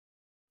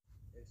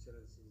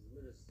Excellencies,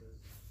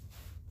 Ministers,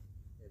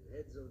 and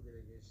Heads of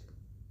Delegations,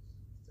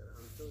 Mr.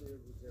 Antonio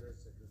Guterres,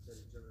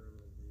 Secretary General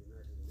of the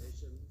United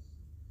Nations,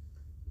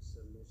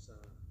 Mr. Musa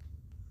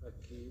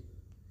Faki,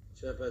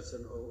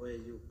 Chairperson of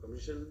OAU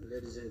Commission,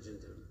 ladies and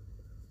gentlemen.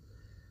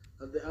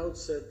 At the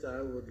outset,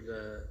 I would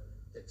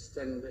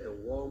extend a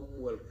warm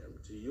welcome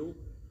to you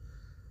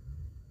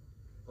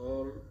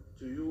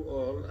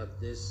all at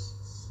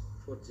this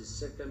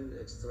 42nd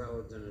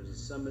Extraordinary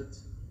Summit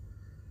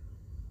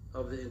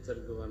of the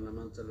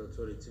Intergovernmental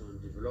Authority on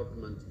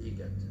Development,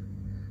 IGAD.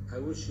 I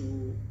wish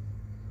you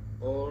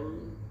all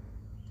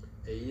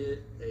a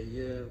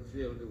year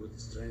filled with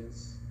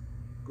strength,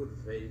 good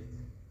faith,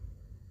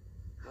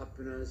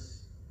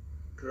 happiness,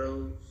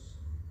 growth,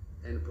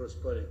 and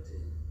prosperity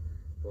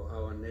for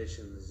our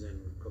nations and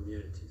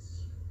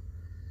communities.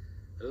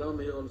 Allow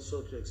me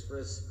also to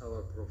express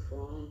our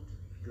profound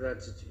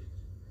gratitude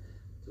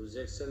to His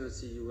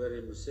Excellency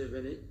Yoweri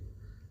Museveni,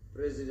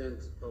 President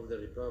of the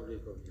Republic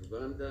of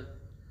Uganda,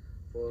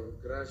 for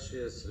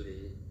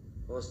graciously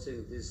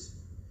hosting this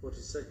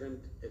 42nd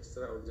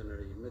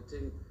extraordinary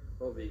meeting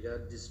of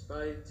IGAD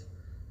despite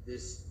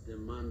this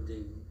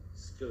demanding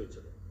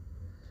schedule.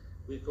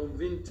 We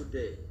convene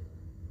today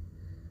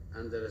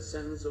under a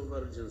sense of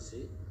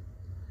urgency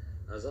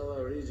as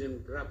our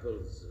region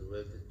grapples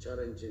with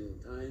challenging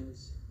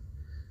times,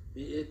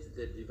 be it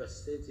the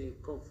devastating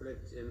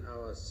conflict in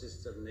our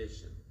sister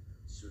nation,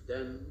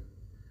 Sudan,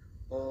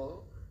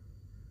 or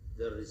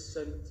the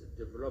recent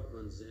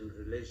developments in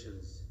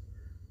relations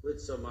with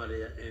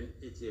Somalia and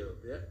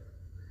Ethiopia.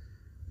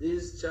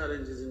 These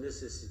challenges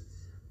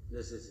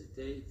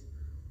necessitate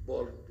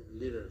bold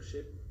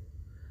leadership,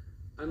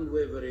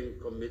 unwavering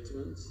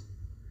commitments,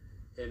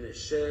 and a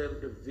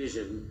shared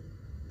vision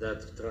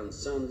that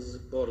transcends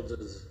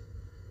borders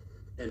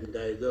and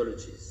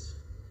ideologies.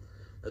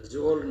 As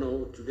you all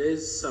know,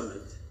 today's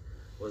summit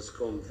was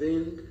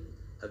convened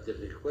at the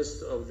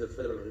request of the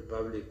Federal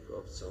Republic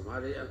of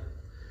Somalia.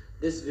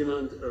 This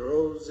demand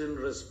arose in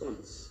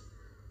response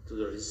to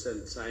the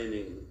recent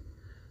signing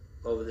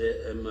of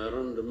the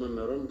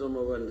Memorandum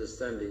of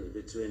Understanding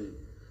between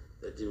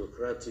the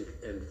Democratic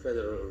and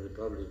Federal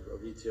Republic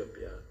of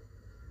Ethiopia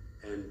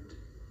and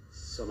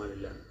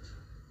Somaliland.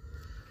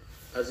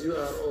 As you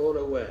are all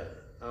aware,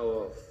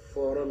 our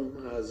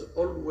forum has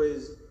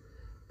always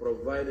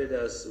provided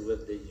us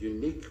with the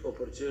unique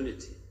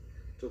opportunity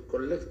to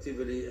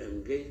collectively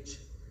engage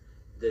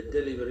the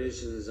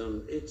deliberations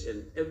on each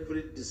and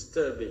every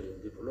disturbing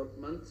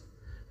development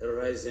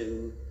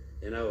arising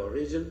in our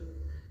region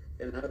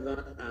and have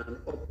an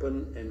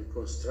open and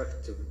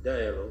constructive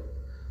dialogue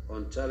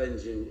on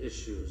challenging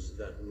issues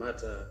that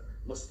matter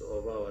most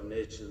of our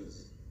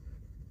nations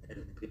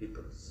and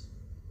peoples.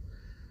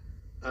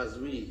 As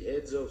we,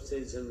 heads of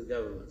states and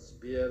governments,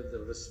 bear the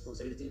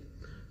responsibility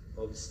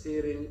of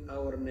steering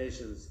our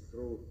nations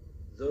through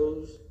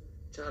those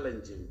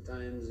challenging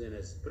times in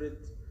a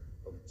spirit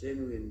of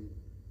genuine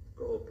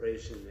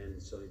cooperation and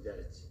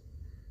solidarity.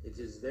 It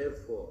is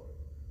therefore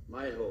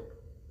my hope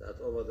that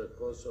over the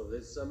course of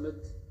this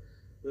summit,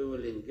 we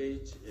will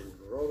engage in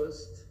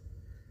robust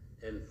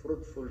and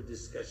fruitful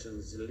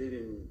discussions,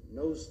 leaving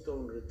no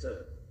stone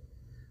unturned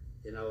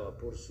in our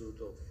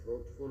pursuit of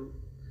fruitful,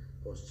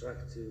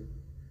 constructive,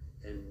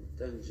 and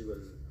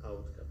tangible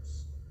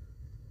outcomes.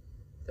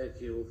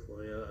 Thank you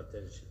for your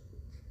attention.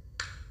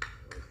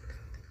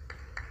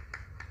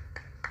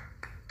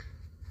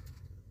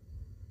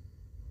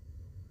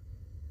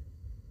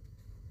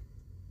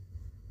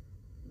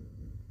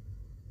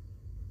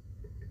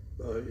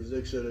 His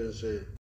Excellency